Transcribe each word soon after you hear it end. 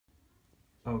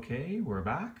Okay, we're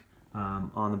back.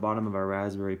 On the bottom of our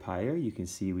Raspberry Pi here, you can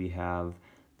see we have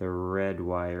the red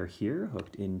wire here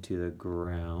hooked into the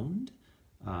ground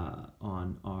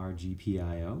on our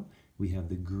GPIO. We have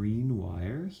the green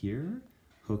wire here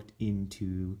hooked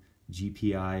into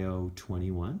GPIO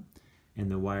 21,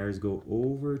 and the wires go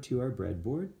over to our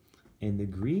breadboard, and the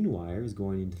green wire is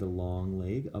going into the long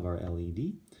leg of our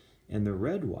LED, and the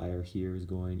red wire here is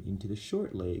going into the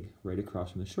short leg, right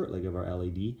across from the short leg of our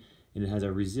LED, and it has a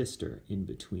resistor in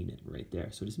between it right there.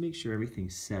 So just make sure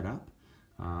everything's set up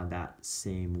that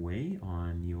same way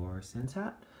on your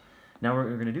SenseHat. Now what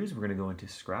we're going to do is we're going to go into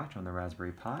Scratch on the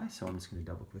Raspberry Pi. So I'm just going to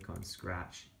double click on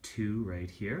Scratch 2 right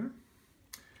here.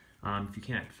 If you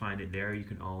can't find it there, you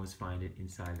can always find it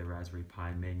inside the Raspberry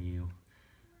Pi menu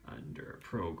under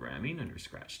Programming, under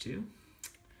Scratch 2.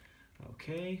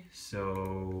 Okay,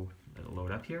 so it'll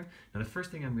load up here. Now the first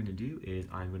thing I'm going to do is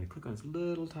I'm going to click on this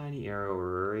little tiny arrow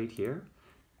right here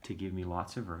to give me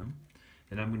lots of room.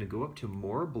 Then I'm going to go up to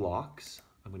More Blocks.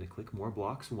 I'm going to click More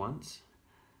Blocks once.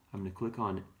 I'm going to click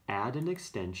on Add an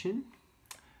Extension.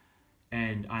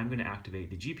 And I'm going to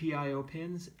activate the GPIO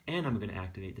pins, and I'm going to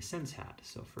activate the SenseHat.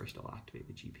 So first I'll activate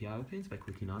the GPIO pins by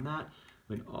clicking on that.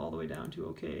 Going all the way down to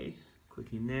OK.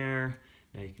 Clicking there.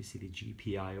 Now you can see the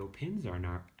GPIO pins are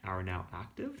now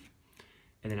active.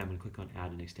 And then I'm going to click on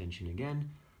Add an Extension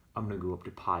again. I'm going to go up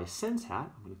to Pi SenseHat.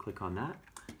 I'm going to click on that.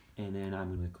 And then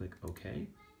I'm going to click OK.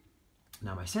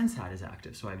 Now my SenseHat is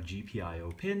active, so I have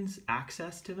GPIO pins,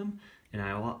 access to them, and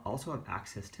I also have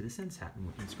access to the SenseHat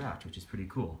in Scratch, which is pretty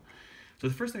cool. So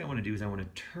the first thing I want to do is I want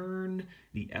to turn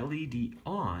the LED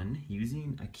on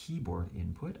using a keyboard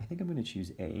input. I think I'm going to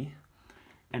choose A.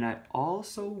 And I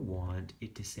also want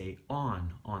it to say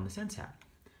on the SenseHat.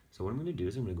 So what I'm going to do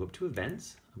is I'm going to go up to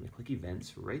Events. I'm going to click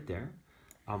Events right there.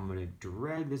 I'm going to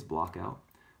drag this block out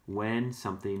when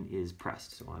something is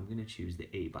pressed. So I'm going to choose the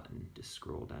A button to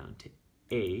scroll down to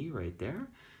A right there.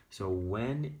 So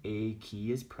when a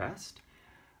key is pressed,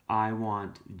 I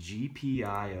want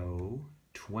GPIO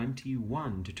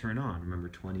 21 to turn on. Remember,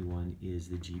 21 is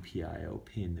the GPIO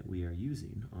pin that we are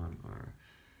using on our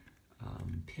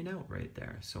pin out right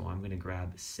there. So I'm going to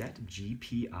grab set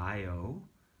GPIO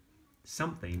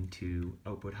something to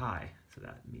output high. So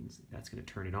that means that's going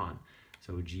to turn it on.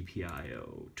 So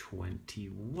GPIO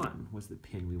 21 was the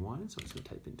pin we wanted. So I'm just going to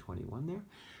type in 21 there.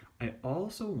 I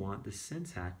also want the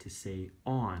SenseHat to say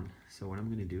on. So what I'm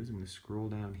going to do is I'm going to scroll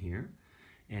down here,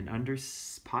 and under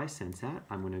Pi SenseHat,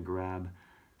 I'm going to grab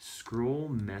scroll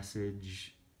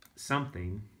message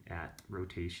something at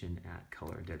rotation at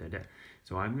color da da da.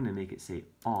 So I'm going to make it say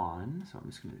on. So I'm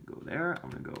just going to go there. I'm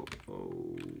going to go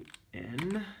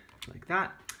O-N like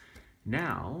that.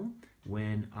 Now,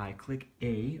 when I click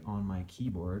A on my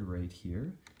keyboard right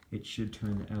here, it should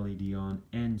turn the LED on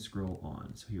and scroll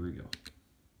on. So here we go.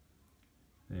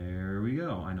 There we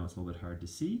go. I know it's a little bit hard to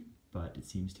see, but it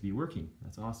seems to be working.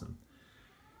 That's awesome.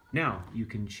 Now, you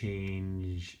can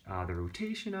change the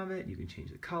rotation of it, you can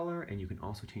change the color, and you can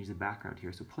also change the background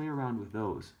here. So play around with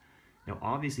those. Now,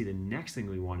 obviously, the next thing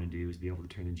we want to do is be able to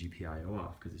turn the GPIO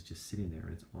off because it's just sitting there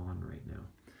and it's on right now.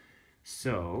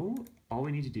 So all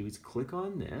we need to do is click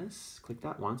on this, click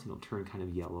that once, and it'll turn kind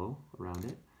of yellow around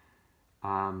it.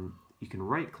 You can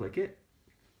right-click it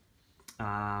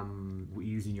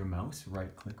using your mouse,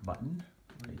 right-click button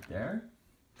right there,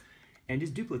 and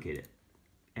just duplicate it.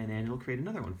 And then it'll create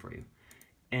another one for you.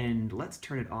 And let's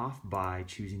turn it off by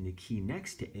choosing the key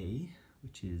next to A,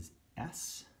 which is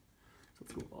S. So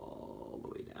let's go all the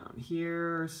way down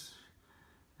here.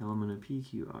 Element of P,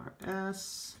 Q, R,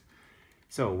 S.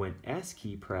 So when S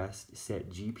key pressed, set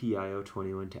GPIO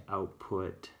 21 to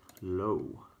output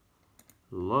low.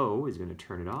 Low is going to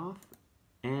turn it off.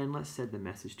 And let's set the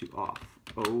message to off.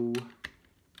 O,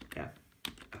 F,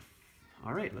 F.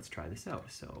 All right, let's try this out.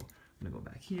 So I'm going to go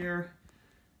back here.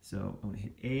 So I'm going to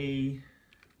hit A.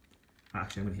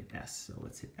 Actually, I'm going to hit S. So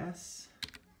let's hit S.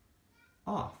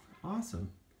 Off.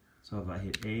 Awesome. So if I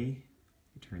hit A,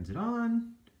 it turns it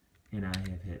on. And I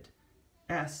have hit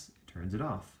S, it turns it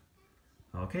off.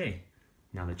 Okay.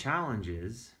 Now the challenge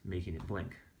is making it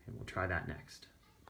blink. And we'll try that next.